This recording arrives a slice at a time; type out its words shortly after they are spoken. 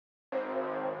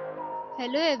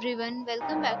Hello everyone,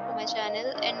 welcome back to my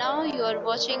channel and now you are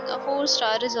watching a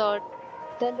 4-star resort.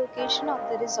 The location of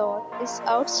the resort is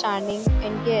outstanding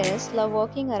and guests love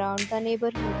walking around the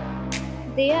neighborhood.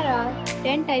 There are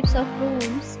 10 types of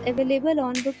rooms available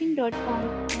on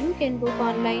booking.com. You can book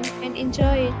online and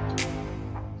enjoy it.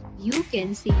 You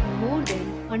can see more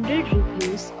than 100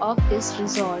 reviews of this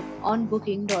resort on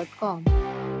booking.com.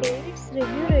 Its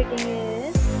review rating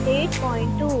is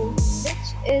 8.2,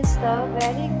 which is the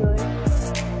very good.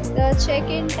 The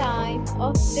check-in time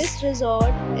of this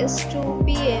resort is 2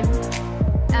 p.m.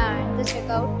 and the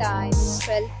checkout time is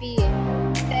 12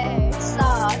 p.m. Pets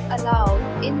are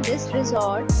allowed in this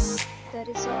resort. The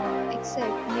resort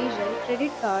accepts major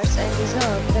credit cards and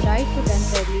reserves the right to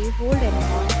temporarily hold an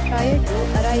amount prior to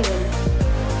arrival.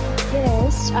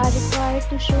 Guests are required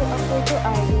to show a photo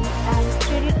ID and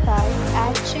credit card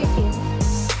at check-in.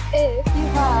 If you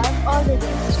have already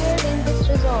stayed in this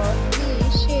resort,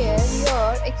 please share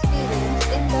your experience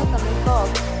in the comment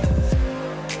box.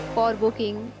 For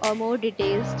booking or more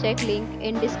details, check link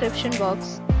in description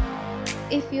box.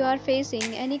 If you are facing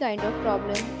any kind of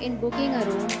problem in booking a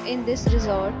room in this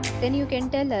resort, then you can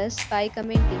tell us by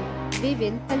commenting. We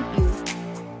will help you.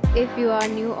 If you are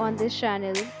new on this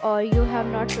channel or you have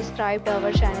not subscribed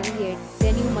our channel yet,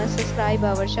 then you must subscribe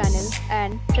our channel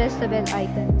and press the bell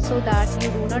icon so that you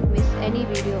do not miss any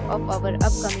video of our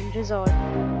upcoming resort.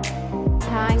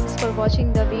 Thanks for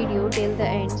watching the video till the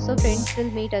end. So friends,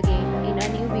 will meet again in a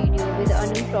new video with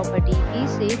a new property. Be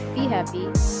safe, be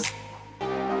happy.